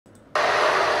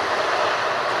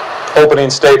Opening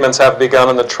statements have begun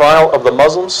in the trial of the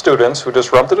Muslim students who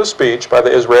disrupted a speech by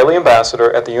the Israeli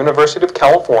ambassador at the University of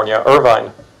California,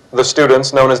 Irvine. The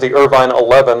students, known as the Irvine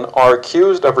 11, are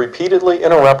accused of repeatedly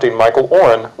interrupting Michael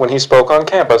Oren when he spoke on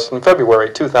campus in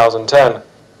February 2010.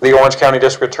 The Orange County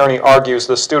District Attorney argues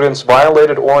the students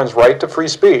violated Oren's right to free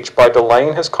speech by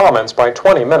delaying his comments by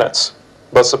 20 minutes.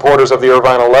 But supporters of the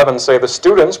Irvine 11 say the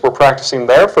students were practicing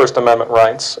their First Amendment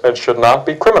rights and should not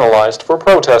be criminalized for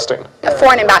protesting. A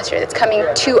foreign ambassador that's coming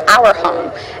to our home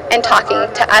and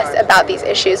talking to us about these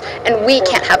issues, and we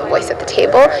can't have a voice at the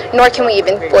table, nor can we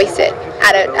even voice it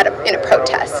in a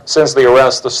protest. Since the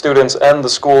arrest, the students and the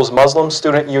school's Muslim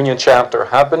Student Union chapter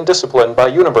have been disciplined by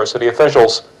university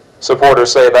officials.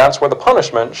 Supporters say that's where the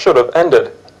punishment should have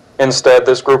ended. Instead,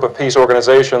 this group of peace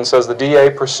organizations says the DA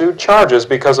pursued charges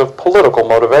because of political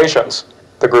motivations.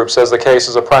 The group says the case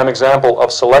is a prime example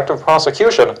of selective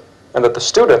prosecution and that the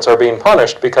students are being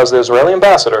punished because the Israeli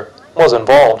ambassador was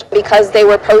involved. Because they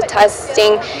were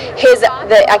protesting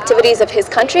the activities of his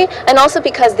country, and also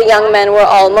because the young men were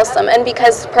all Muslim, and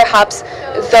because perhaps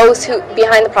those who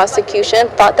behind the prosecution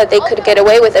thought that they could get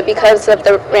away with it because of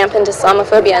the rampant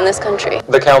Islamophobia in this country.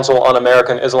 The Council on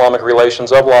American Islamic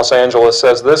Relations of Los Angeles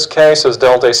says this case has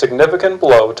dealt a significant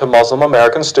blow to Muslim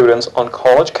American students on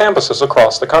college campuses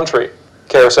across the country.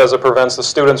 CARE says it prevents the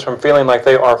students from feeling like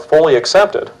they are fully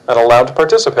accepted and allowed to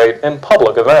participate in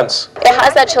public events. It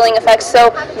has that chilling effect,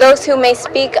 so those who may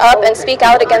speak up and speak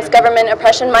out against government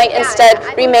oppression might instead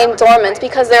remain dormant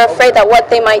because they're afraid that what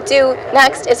they might do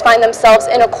next is find themselves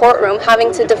in a courtroom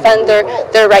having to defend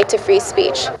their right to free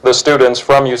speech. The students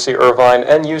from UC Irvine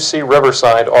and UC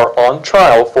Riverside are on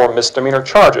trial for misdemeanor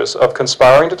charges of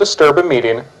conspiring to disturb a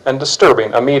meeting and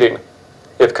disturbing a meeting.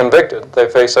 If convicted, they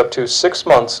face up to 6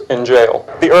 months in jail.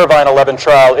 The Irvine 11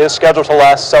 trial is scheduled to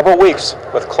last several weeks,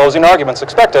 with closing arguments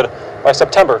expected by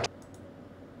September.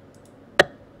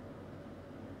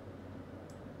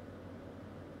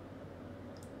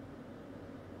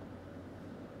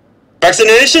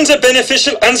 Vaccinations are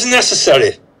beneficial and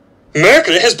necessary.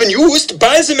 Mercury has been used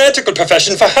by the medical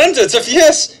profession for hundreds of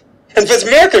years. And with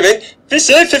mercury, we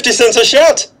save 50 cents a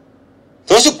shot.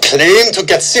 Those who claim to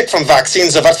get sick from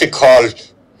vaccines are what we call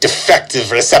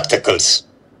defective receptacles.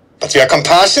 But we are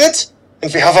compassionate,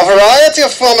 and we have a variety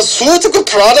of pharmaceutical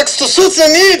products to suit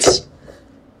their needs.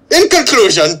 In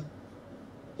conclusion,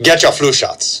 get your flu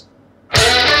shots.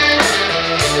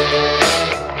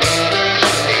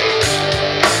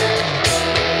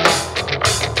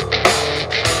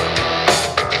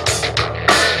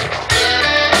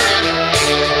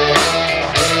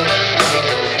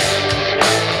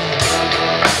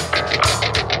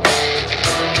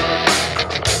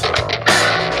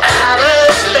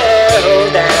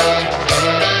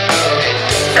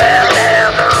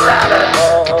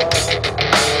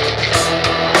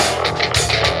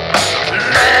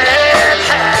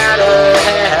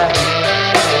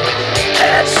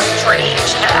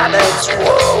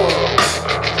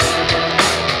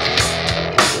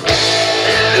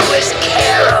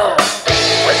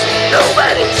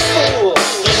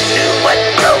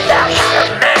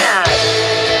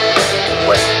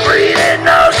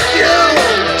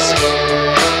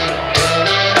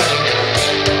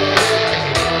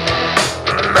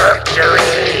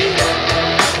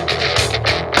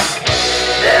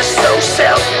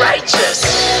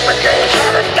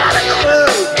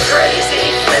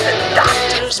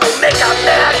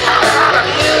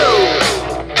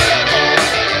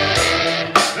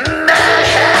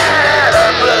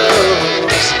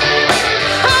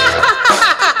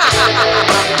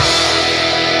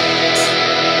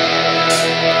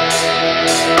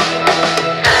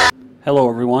 Hello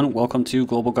everyone, welcome to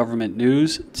Global Government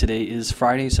News. Today is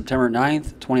Friday, September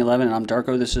 9th, 2011, and I'm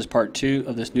Darko. This is part 2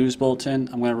 of this news bulletin.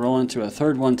 I'm going to roll into a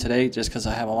third one today just because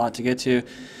I have a lot to get to.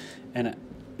 And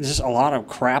there's just a lot of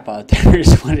crap out there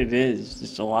is what it is.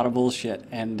 Just a lot of bullshit.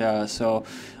 And so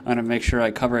I'm going to make sure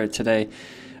I cover it today.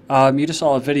 You just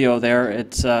saw a video there.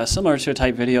 It's similar to a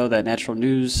type video that Natural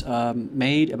News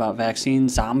made about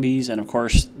vaccines, zombies, and of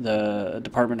course the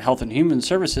Department of Health and Human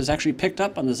Services actually picked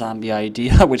up on the zombie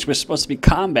idea, which was supposed to be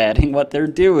combating what they're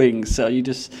doing. So you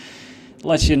just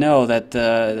lets you know that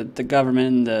the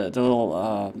government, the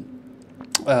little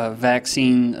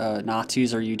vaccine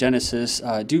Nazis or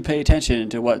eugenicists do pay attention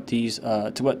to what these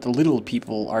to what the little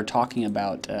people are talking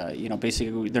about. You know,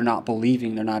 basically they're not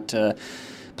believing. They're not.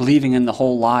 Believing in the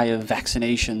whole lie of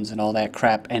vaccinations and all that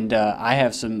crap. And I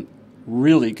have some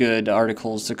really good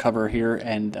articles to cover here,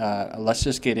 and let's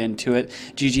just get into it.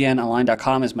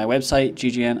 GGNonline.com is my website,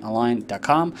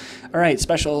 ggnonline.com. All right,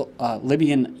 special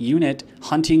Libyan unit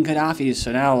hunting Gaddafi.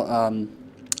 So now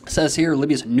says here,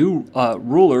 Libya's new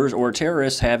rulers or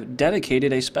terrorists have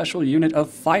dedicated a special unit of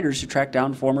fighters to track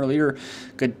down former leader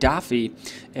Gaddafi,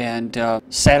 and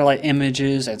satellite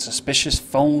images and suspicious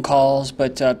phone calls.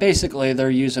 But basically, they're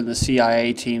using the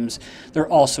CIA teams. They're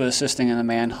also assisting in the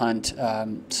manhunt.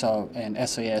 And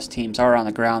SAS teams are on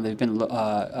the ground. They've been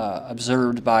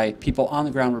observed by people on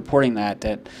the ground reporting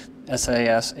that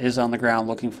SAS is on the ground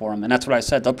looking for them. And that's what I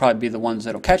said. They'll probably be the ones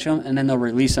that'll catch them, and then they'll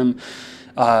release them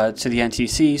to the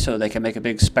NTC so they can make a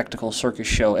big spectacle circus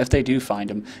show if they do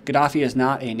find him. Gaddafi is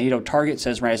not a NATO target,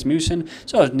 says Rasmussen.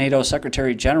 So NATO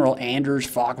Secretary General Anders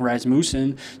Fogh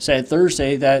Rasmussen said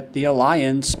Thursday that the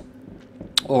alliance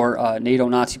or NATO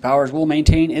Nazi powers will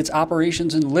maintain its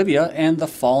operations in Libya, and the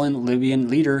fallen Libyan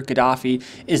leader Gaddafi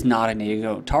is not a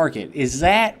NATO target. Is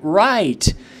that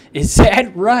right? Is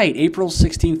that right? April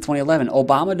 16, 2011,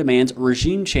 Obama demands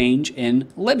regime change in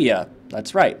Libya.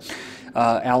 That's right.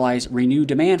 Allies renew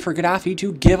demand for Gaddafi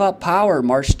to give up power.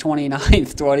 March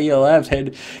 29th,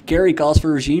 2011. Kerry calls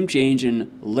for regime change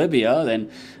in Libya. Then,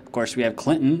 of course, we have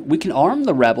Clinton. We can arm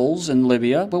the rebels in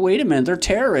Libya, but wait a minute, they're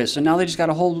terrorists, and now they just got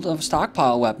a hold of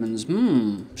stockpile weapons.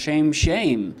 Shame,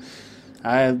 shame.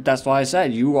 That's why I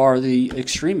said you are the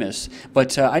extremists.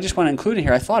 But I just want to include it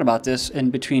here. I thought about this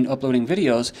in between uploading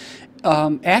videos.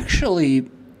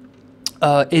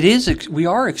 We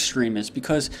are extremists,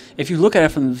 because if you look at it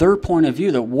from their point of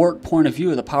view, the warped point of view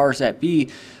of the powers that be,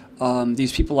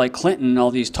 these people like Clinton,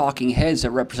 all these talking heads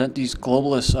that represent these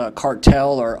globalist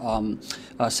cartel or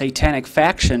satanic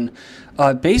faction,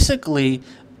 basically,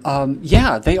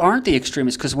 they aren't the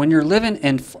extremists, because when you're living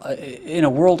in a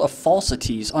world of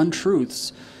falsities,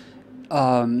 untruths,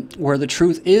 where the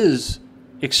truth is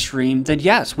extreme, then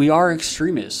yes, we are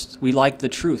extremists. We like the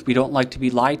truth. We don't like to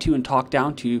be lied to and talked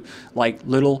down to like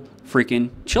little freaking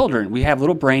children. We have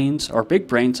little brains, or big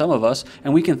brains, some of us,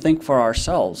 and we can think for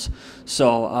ourselves.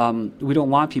 So we don't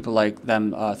want people like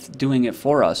them doing it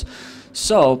for us.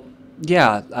 So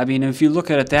yeah, I mean, if you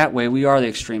look at it that way, we are the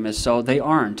extremists, so they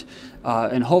aren't.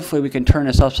 And hopefully we can turn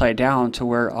this upside down to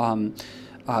where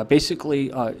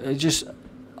basically just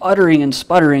uttering and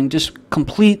sputtering just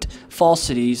complete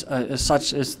falsities,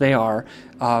 such as they are,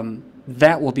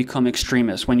 that will become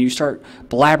extremists. When you start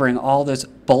blabbering all this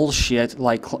bullshit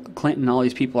like Clinton and all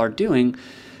these people are doing,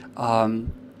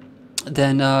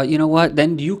 then you know what?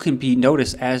 Then you can be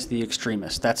noticed as the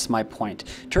extremist. That's my point.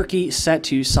 Turkey set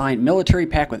to sign military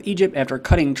pact with Egypt after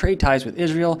cutting trade ties with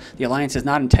Israel. The alliance is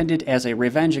not intended as a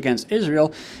revenge against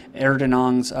Israel.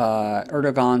 Erdogan's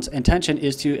intention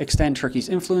is to extend Turkey's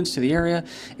influence to the area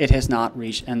it has not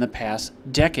reached in the past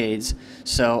decades.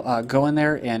 So go in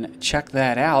there and check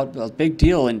that out. A big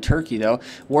deal in Turkey, though.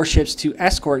 Warships to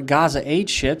escort Gaza aid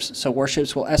ships. So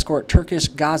warships will escort Turkish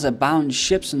Gaza-bound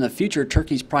ships in the future,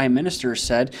 Turkey's prime minister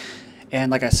said. And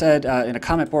like I said, in a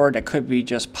comment board, that could be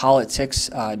just politics.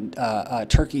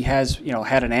 Turkey has,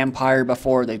 had an empire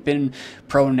before. They've been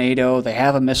pro-NATO. They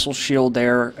have a missile shield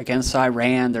there against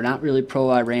Iran. They're not really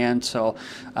pro-Iran, so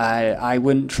I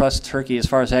wouldn't trust Turkey as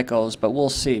far as that goes, but we'll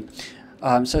see.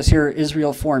 It says here,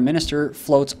 Israel foreign minister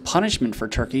floats punishment for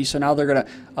Turkey. So now they're going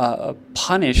to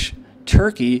punish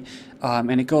Turkey,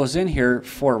 and it goes in here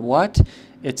for what?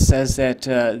 It says that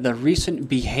the recent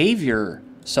behavior.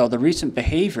 So the recent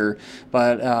behavior,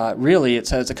 but really it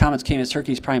says the comments came as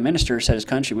Turkey's prime minister said his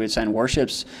country would send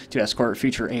warships to escort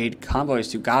future aid convoys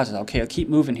to Gaza. Okay, I'll keep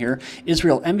moving here.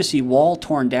 Israel embassy wall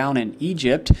torn down in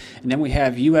Egypt. And then we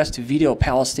have U.S. to veto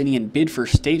Palestinian bid for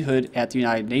statehood at the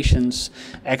United Nations.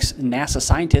 Ex-NASA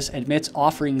scientist admits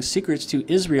offering secrets to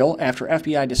Israel after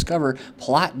FBI discover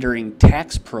plot during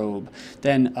tax probe.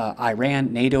 Then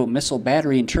Iran, NATO missile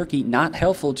battery in Turkey not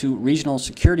helpful to regional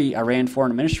security. Iran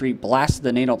foreign ministry blasted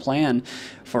the NATO plan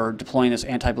for deploying this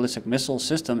anti-ballistic missile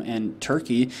system in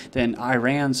Turkey. Then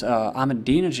Iran's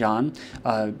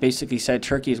Ahmadinejad basically said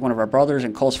Turkey is one of our brothers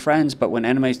and close friends, but when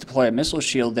enemies deploy a missile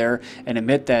shield there and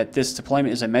admit that this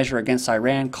deployment is a measure against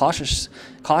Iran,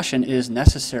 caution is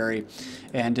necessary.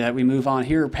 And we move on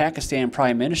here. Pakistan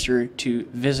Prime Minister to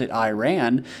visit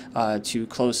Iran to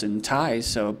close some ties.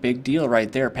 So big deal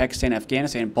right there. Pakistan,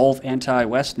 Afghanistan, both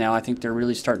anti-West now. I think they're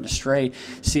really starting to stray.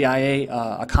 CIA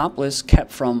accomplice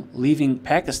kept from leaving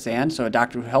Pakistan. So a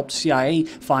doctor who helped CIA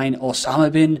find Osama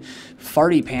bin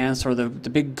Farty Pants, or the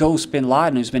big ghost bin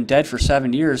Laden, who's been dead for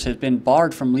 7 years, has been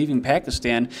barred from leaving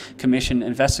Pakistan. Commission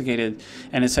investigated.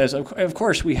 And it says, of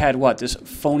course, we had what? This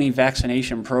phony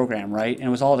vaccination program, right? And it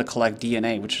was all to collect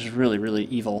DNA, which is really, really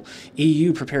evil.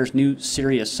 EU prepares new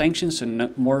Syria sanctions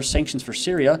and more sanctions for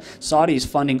Syria. Saudis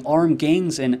funding armed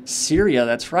gangs in Syria.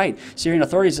 That's right. Syrian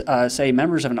authorities say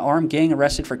members of an armed gang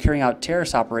arrested for carrying out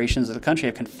terrorist operations in the country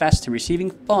have confessed to receiving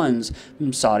receiving funds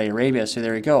from Saudi Arabia. So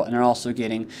there you go. And they're also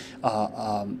getting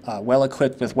well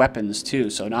equipped with weapons too.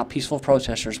 So not peaceful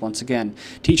protesters once again.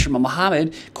 Teacher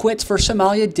Mohammed quits for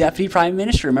Somalia deputy prime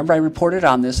minister. Remember I reported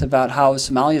on this about how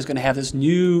Somalia is going to have this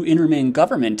new interim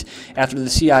government after the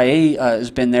CIA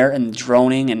has been there and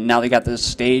droning, and now they got this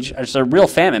stage. It's a real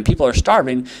famine. People are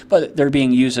starving, but they're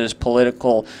being used as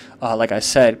political, like I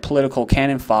said, political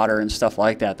cannon fodder and stuff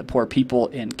like that. The poor people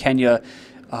in Kenya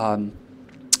and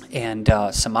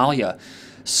Somalia.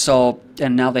 So,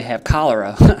 and now they have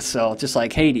cholera. So just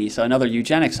like Haiti. So another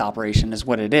eugenics operation is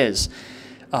what it is.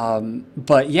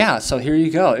 But yeah, so here you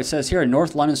go. It says here, a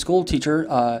North London school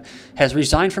teacher has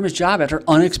resigned from his job after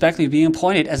unexpectedly being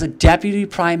appointed as a deputy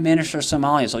prime minister of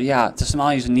Somalia. So yeah, the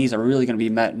Somalians' needs are really going to be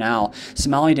met now.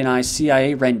 Somalia denies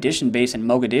CIA rendition base in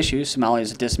Mogadishu. Somalia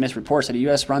has dismissed reports that the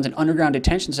U.S. runs an underground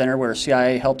detention center where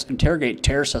CIA helps interrogate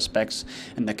terror suspects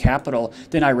in the capital.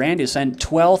 Then Iran to send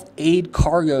 12th aid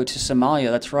cargo to Somalia.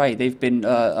 That's right. They've been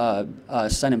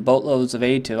sending boatloads of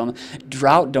aid to them.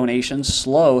 Drought donations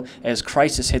slow as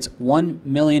crisis hits 1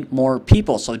 million more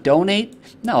people. So donate?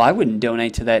 No, I wouldn't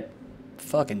donate to that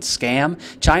fucking scam.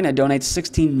 China donates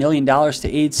 $16 million to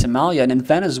aid Somalia, and in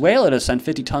Venezuela to send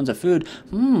 50 tons of food.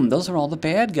 Those are all the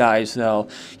bad guys, though.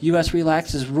 U.S.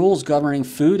 relaxes rules governing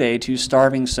food aid to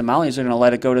starving Somalis. They're going to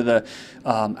let it go to the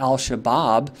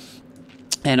Al-Shabaab.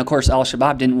 And, of course,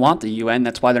 Al-Shabaab didn't want the UN.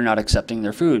 That's why they're not accepting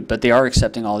their food. But they are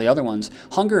accepting all the other ones.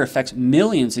 Hunger affects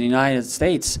millions in the United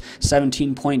States.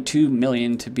 17.2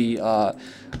 million to be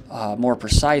more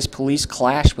precise. Police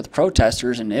clash with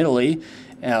protesters in Italy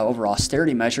over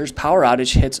austerity measures. Power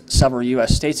outage hits several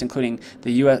U.S. states, including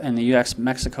the U.S. and the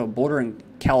U.S.-Mexico border in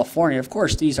California. Of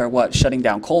course, these are what? Shutting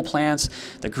down coal plants,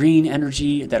 the green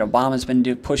energy that Obama's been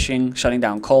pushing, shutting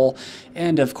down coal,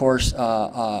 and of course,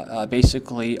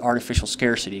 basically artificial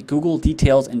scarcity. Google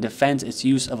details and defends its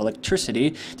use of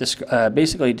electricity,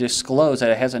 basically disclose that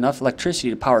it has enough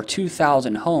electricity to power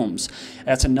 2,000 homes.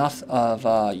 That's enough of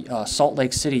Salt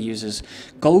Lake City uses.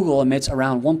 Google emits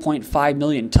around 1.5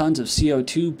 million tons of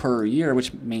CO2 per year,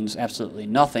 which means absolutely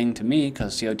nothing to me,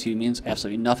 because CO2 means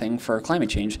absolutely nothing for climate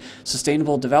change.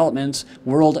 Sustainable development's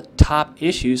world top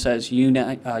issue, says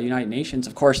United Nations.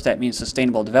 Of course, that means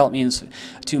sustainable development means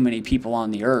too many people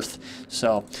on the earth.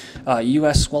 So,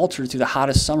 U.S. sweltered through the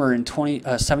hottest summer in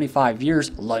 75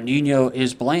 years. La Niña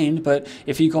is blamed, but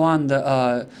if you go on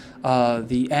the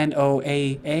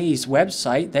NOAA's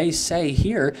website, they say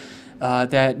here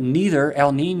that neither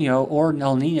El Nino or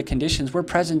El Nina conditions were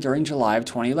present during July of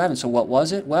 2011. So what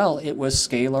was it? Well, it was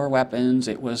scalar weapons.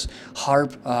 It was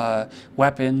HARP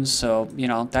weapons. So, you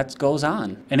know, that goes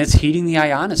on. And it's heating the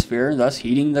ionosphere, thus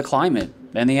heating the climate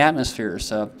and the atmosphere.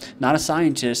 So, not a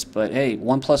scientist, but hey,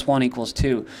 1 + 1 =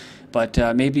 2. But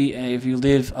maybe if you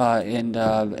live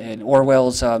in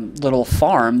Orwell's little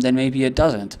farm, then maybe it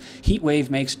doesn't. Heat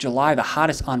wave makes July the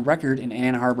hottest on record in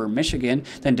Ann Arbor, Michigan.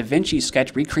 Then Da Vinci's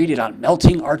sketch recreated on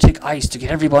melting Arctic ice to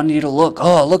get everybody to look.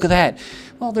 Oh, look at that.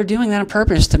 Well, they're doing that on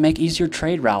purpose to make easier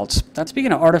trade routes. That's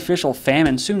speaking of artificial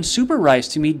famine. Soon super rice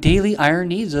to meet daily iron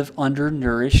needs of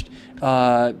undernourished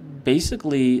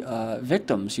basically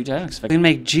victims, eugenics victims. They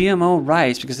make GMO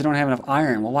rice because they don't have enough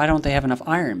iron. Well, why don't they have enough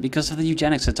iron? Because of the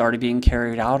eugenics that's already being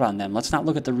carried out on them. Let's not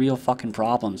look at the real fucking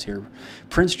problems here.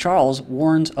 Prince Charles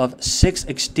warns of 6th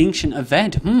extinction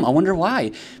event. I wonder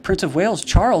why. Prince of Wales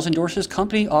Charles endorses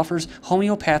company offers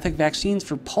homeopathic vaccines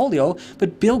for polio,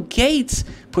 but Bill Gates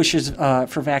pushes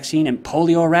for vaccine and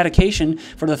polio eradication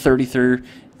for the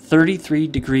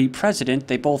 33-degree president.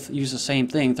 They both use the same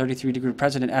thing. 33-degree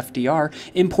president FDR.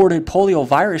 Imported polio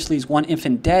virus leaves 1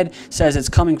 infant dead. Says it's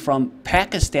coming from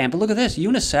Pakistan. But look at this.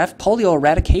 UNICEF polio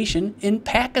eradication in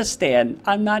Pakistan.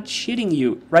 I'm not shitting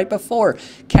you. Right before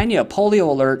Kenya polio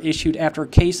alert issued after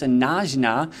case in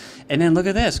Najna. And then look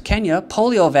at this. Kenya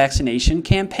polio vaccination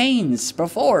campaigns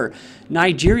before.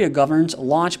 Nigeria governors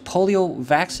launch polio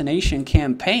vaccination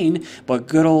campaign, but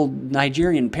good old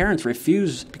Nigerian parents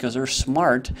refuse because they're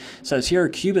smart. It says here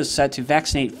Cuba is set to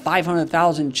vaccinate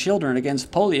 500,000 children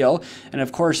against polio, and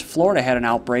of course Florida had an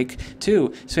outbreak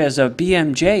too. So as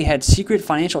BMJ had secret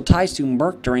financial ties to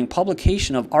Merck during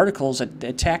publication of articles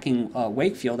attacking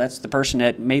Wakefield. That's the person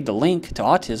that made the link to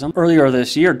autism. Earlier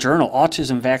this year, journal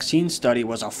Autism Vaccine Study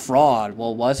was a fraud.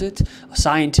 Well, was it?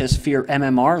 Scientists fear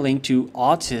MMR linked to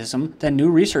autism. Then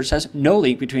new research says no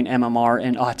link between MMR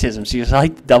and autism. So you just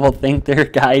like double think there,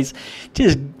 guys.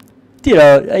 Just, you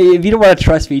know, if you don't want to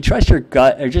trust me, trust your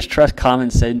gut or just trust common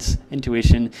sense,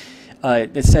 intuition.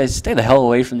 It says stay the hell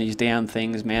away from these damn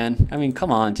things, man. I mean,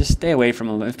 come on, just stay away from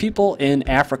them. If people in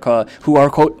Africa who are,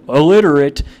 quote,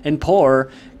 illiterate and poor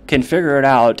can figure it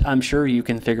out, I'm sure you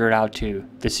can figure it out too.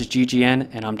 This is GGN,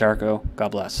 and I'm Darko.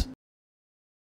 God bless.